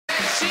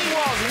She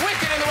was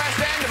Wicked in the West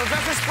End,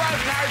 Professor Sprout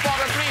and Harry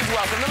Potter. Please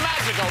welcome the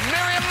magical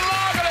Miriam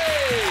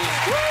Margolyes.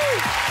 Woo!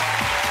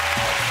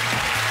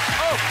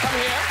 Oh,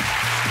 come here.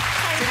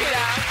 Sit me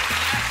down.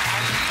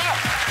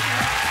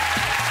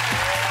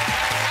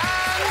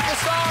 And the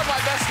star of My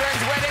Best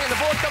Friend's Wedding and the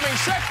forthcoming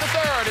Shrek the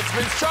Third. It's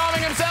Prince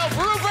Charming himself,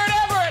 Rupert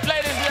Everett,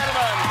 ladies and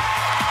gentlemen.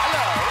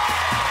 Hello.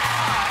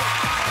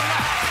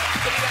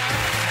 Sit me down.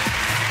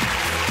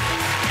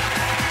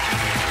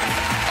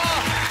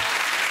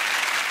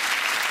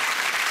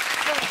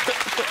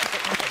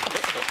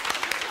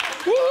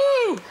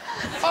 Woo!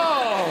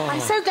 Oh! I'm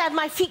so glad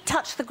my feet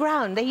touched the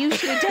ground. They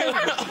usually don't.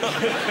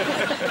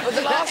 But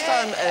the last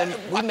time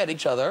we met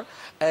each other,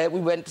 we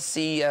went to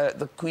see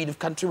the Queen of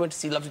Country, went to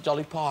see Lovely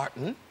Dolly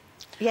Parton.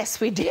 Yes,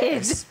 we did.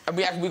 Yes. And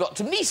we got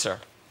to meet her,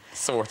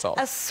 sort of.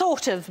 A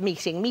sort of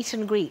meeting, meet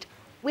and greet.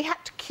 We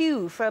had to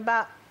queue for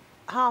about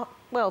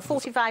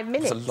 45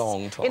 minutes. It's a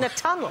long time. In a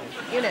tunnel,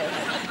 you know.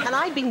 And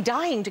I'd been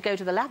dying to go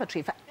to the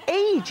lavatory for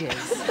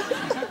ages.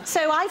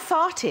 So I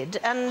farted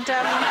and...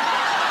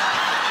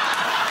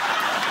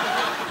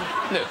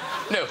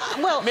 No.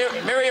 Well...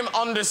 Miriam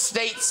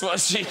understates what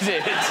she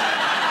did.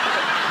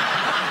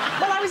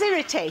 Well, I was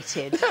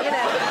irritated, you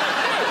know.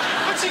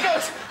 But she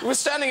goes, we're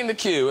standing in the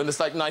queue, and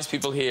there's, like, nice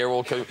people here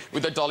all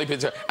with their dolly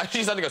pins, and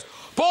she suddenly goes,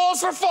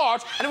 pause for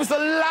fart, and it was the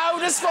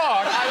loudest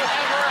fart I've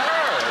ever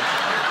heard.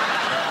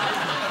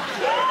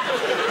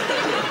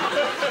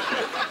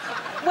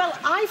 Well,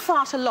 I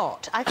fart a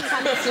lot. I think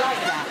I'm just like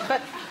that,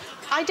 but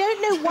I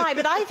don't know why,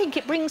 but I think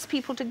it brings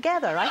people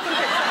together. I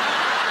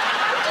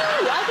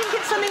think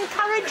it's an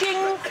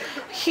encouraging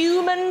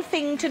human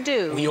thing to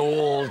do. We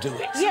all do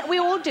it. Yeah, we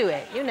all do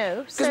it, you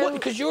know.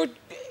 Because you're...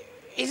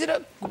 Is it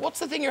a... What's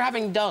the thing you're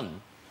having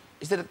done?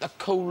 Is it a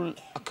colon...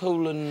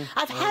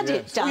 I've had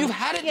it done. Oh, you've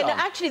had it done? No,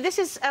 actually, this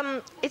is...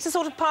 it's a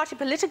sort of party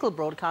political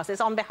broadcast. It's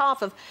on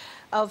behalf of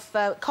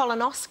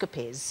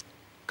colonoscopies,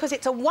 because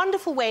it's a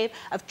wonderful way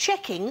of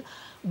checking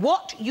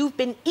what you've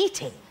been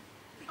eating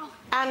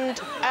and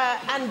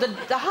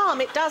the harm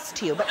it does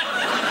to you. But...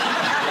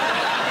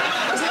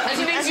 Is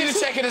it easy to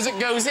check it as it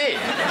goes in?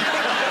 And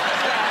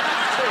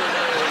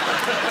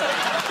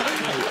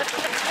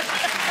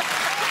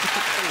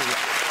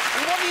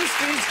what do you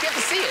get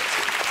to see it?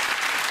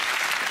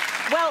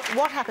 Well,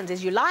 what happens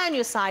is you lie on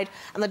your side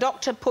and the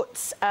doctor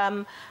puts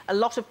a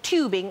lot of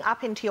tubing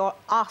up into your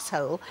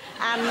arsehole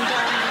and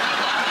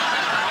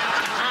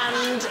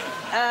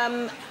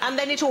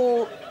then it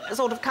all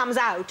sort of comes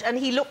out and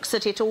he looks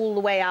at it all the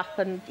way up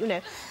and, you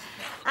know...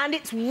 And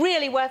it's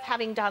really worth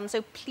having done,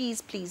 so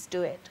please, please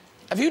do it.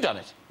 Have you done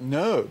it?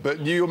 No,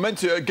 but you're meant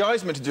to... A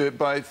guy's meant to do it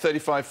by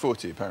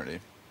 35-40, apparently.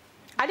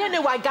 I don't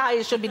know why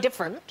guys should be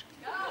different.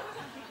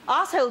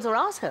 Arseholes are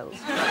arseholes.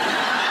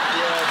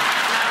 Yeah.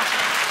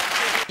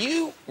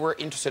 You were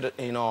interested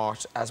in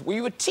art as... Were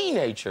you a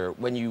teenager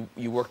when you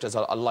worked as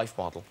a life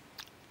model?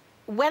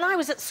 When I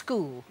was at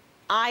school,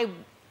 I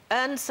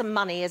earned some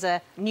money as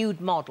a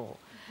nude model.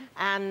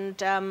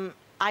 And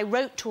I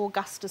wrote to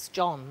Augustus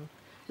John,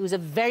 who was a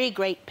very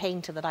great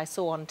painter that I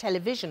saw on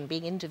television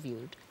being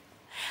interviewed.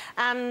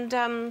 And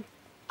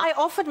I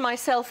offered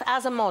myself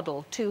as a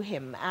model to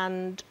him,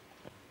 and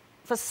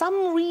for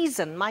some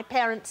reason my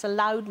parents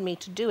allowed me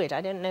to do it.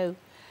 I don't know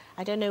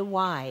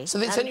why. So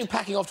they sent you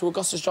packing off to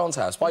Augustus John's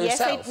house by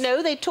yourself?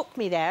 No, they took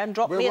me there and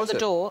dropped me at the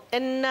door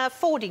it? in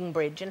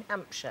Fordingbridge in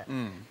Hampshire.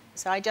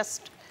 So I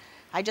just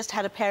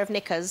had a pair of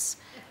knickers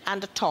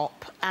and a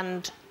top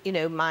and, you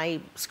know, my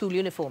school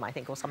uniform, I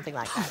think, or something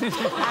like that.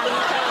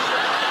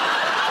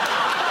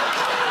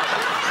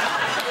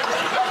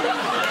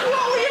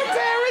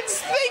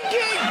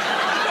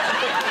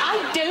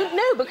 I don't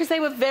know, because they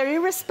were very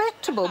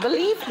respectable,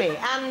 believe me.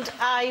 And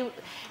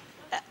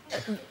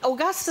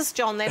Augustus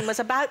John then was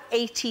about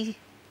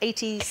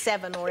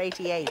 87 or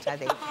 88, I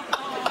think.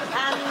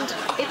 And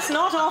it's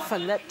not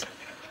often that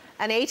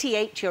an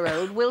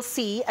 88-year-old will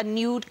see a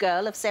nude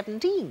girl of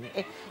 17,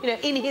 you know,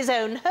 in his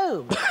own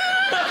home.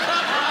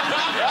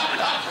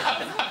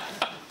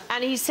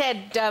 And he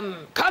said,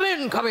 come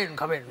in.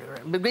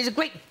 He's a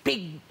great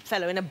big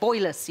fellow in a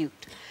boiler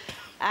suit.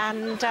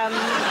 And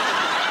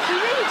he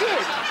really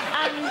did.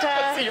 And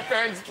I see your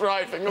parents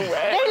driving away.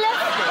 they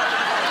left me.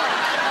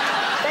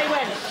 They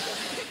went.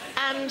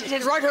 And he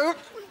said, righto,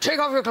 take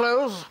off your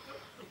clothes.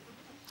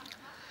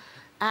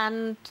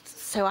 And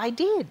so I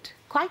did,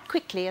 quite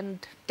quickly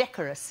and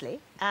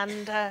decorously.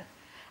 And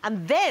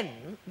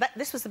then,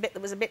 this was the bit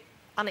that was a bit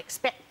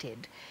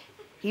unexpected,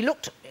 he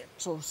looked at me,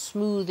 sort of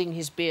smoothing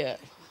his beard.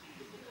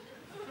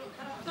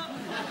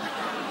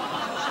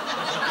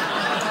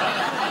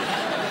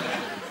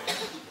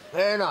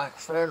 Very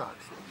nice, very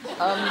nice.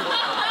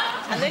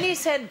 And then he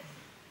said,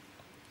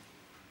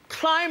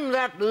 climb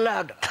that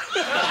ladder.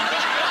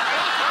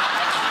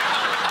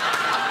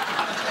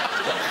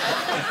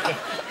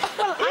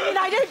 Well, I mean,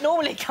 I don't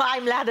normally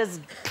climb ladders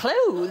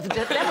clothed,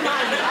 never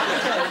mind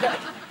unclothed.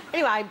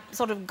 Anyway, I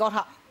sort of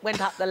went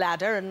up the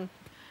ladder and...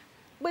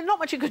 Well, not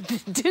much you could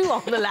do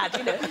on the ladder,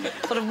 you know.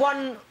 Sort of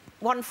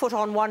one foot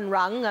on one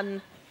rung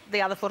and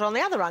the other foot on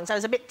the other rung, so I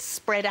was a bit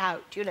spread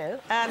out, you know,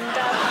 and...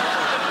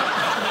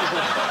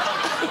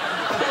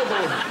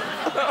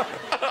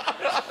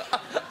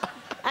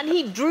 and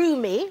he drew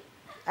me,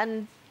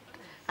 and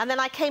then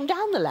I came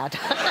down the ladder.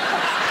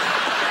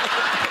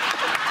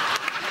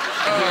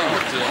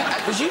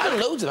 Because you've done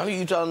loads of them.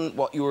 You've done,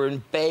 what, you were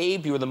in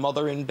Babe, you were the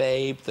mother in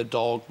Babe, the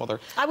dog mother.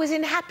 I was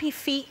in Happy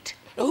Feet.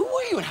 Who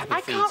were you in Happy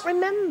Feet? I can't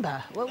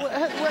remember.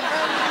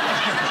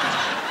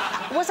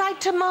 Was I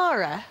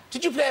Tamara?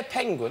 Did you play a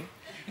penguin?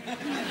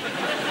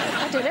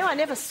 I don't know, I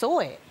never saw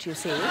it, you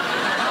see.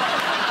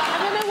 I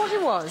don't know what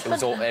it was. It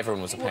was all,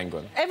 everyone was a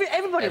penguin.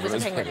 Everybody was a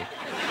penguin.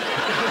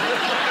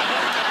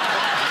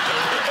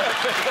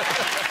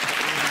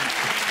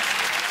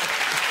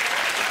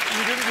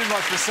 You didn't do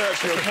much research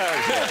for your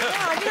character. No,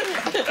 I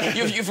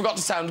didn't. You forgot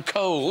to sound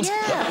cold. Yeah.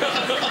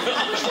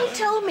 I wish you'd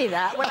told me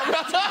that when I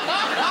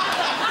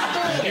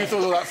was... You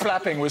thought all that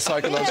flapping was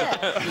psychological.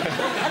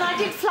 Yeah. And I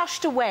did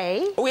Flushed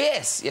Away. Oh,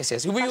 yes.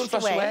 Who were you in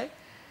Flushed Away?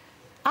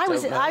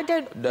 I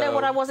don't know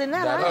what I was in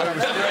that. Oh, it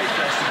was great,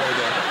 Flushed Away,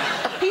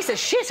 though. A piece of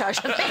shit, I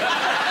should think.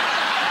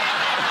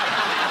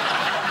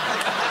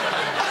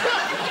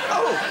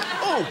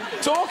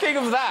 Talking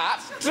of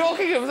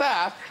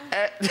that,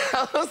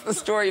 tell us the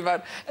story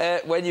about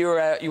when you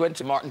went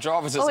to Martin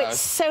Jarvis's house. Oh, it's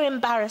so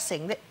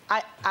embarrassing. That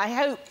I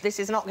hope this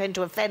is not going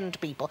to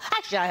offend people.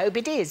 Actually, I hope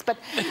it is, but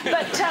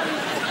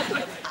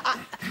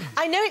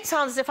I know it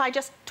sounds as if I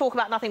just talk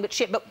about nothing but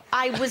shit, but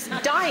I was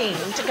dying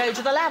to go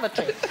to the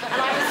lavatory.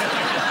 And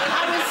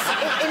I was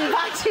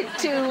invited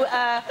to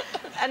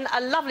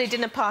a lovely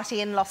dinner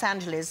party in Los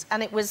Angeles,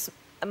 and it was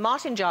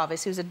Martin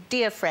Jarvis, who's a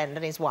dear friend,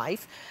 and his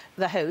wife,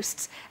 the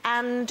hosts,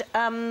 and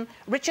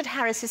Richard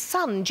Harris's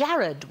son,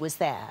 Jared, was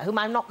there, whom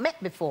I've not met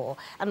before,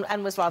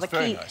 and was rather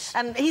keen. Nice.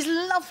 And he's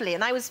lovely,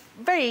 and I was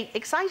very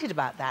excited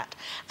about that.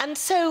 And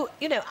so,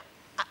 you know,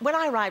 when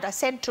I arrived, I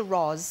said to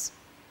Roz,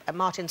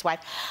 Martin's wife,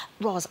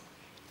 Roz,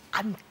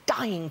 I'm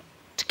dying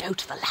to go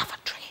to the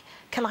lavatory.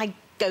 Can I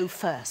go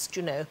first,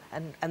 you know,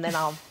 and then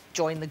I'll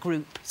join the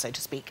group, so to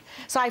speak.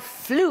 So I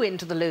flew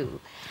into the loo,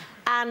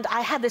 and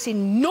I had this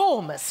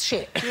enormous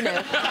shit, you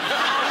know.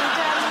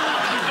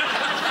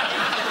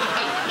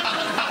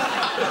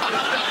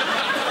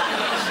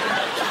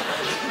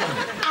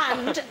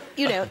 And,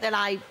 you know, then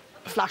I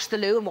flushed the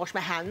loo and washed my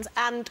hands,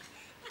 and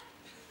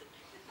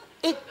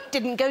it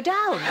didn't go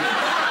down.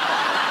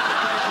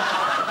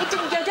 It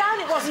didn't go down,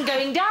 it wasn't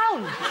going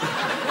down.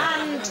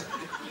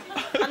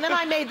 And then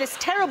I made this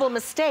terrible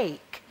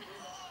mistake.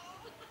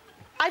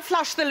 I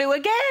flushed the loo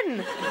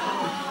again.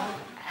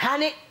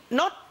 And it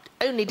not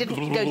only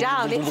didn't go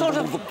down, it sort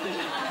of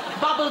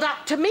bubbled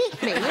up to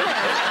meet me, you know.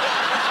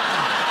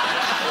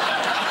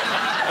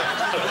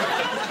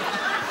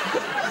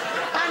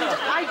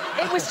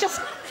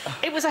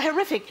 It was a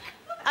horrific...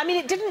 I mean,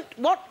 it didn't...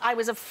 What I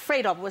was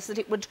afraid of was that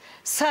it would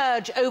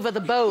surge over the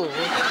bowl.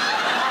 And,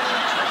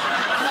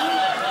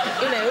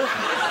 you know...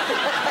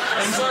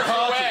 And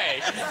circle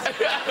away.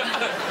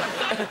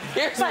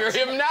 Here's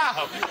Miriam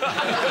now.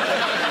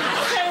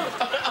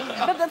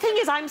 But the thing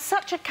is, I'm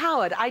such a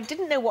coward. I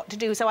didn't know what to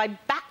do, so I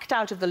backed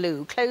out of the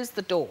loo, closed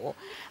the door,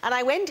 and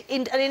I went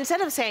in... And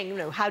instead of saying, you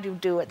know, how do you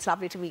do? It's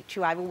lovely to meet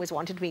you. I've always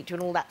wanted to meet you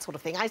and all that sort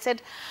of thing, I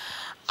said,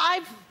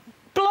 I've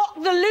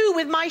blocked the loo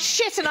with my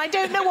shit and I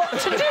don't know what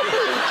to do.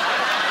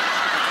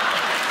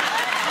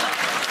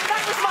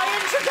 That was my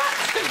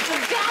introduction to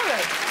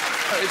Gareth.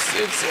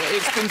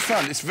 It's been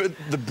fun.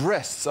 The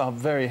breasts are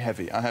very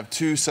heavy. I have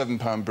 2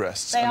 7-pound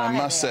breasts, They and are I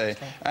must heavy, say,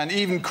 actually. and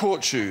even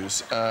court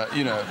shoes.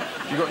 You know,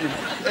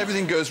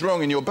 everything goes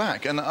wrong in your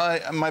back, and I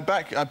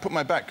put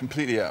my back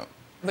completely out.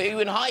 But you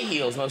were in high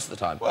heels most of the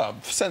time. Well,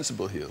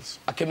 sensible heels.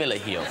 A Camilla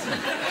heel.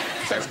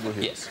 Sensible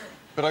heels. Yes.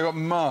 But I got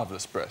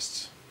marvellous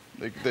breasts.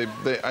 They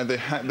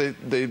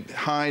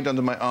hide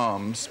under my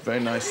arms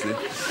very nicely,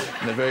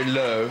 and they're very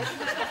low.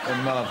 They're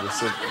marvellous.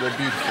 They're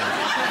beautiful.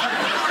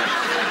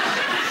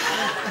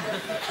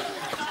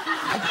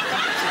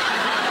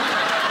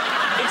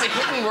 It's a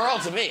hidden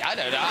world to me. I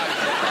don't know.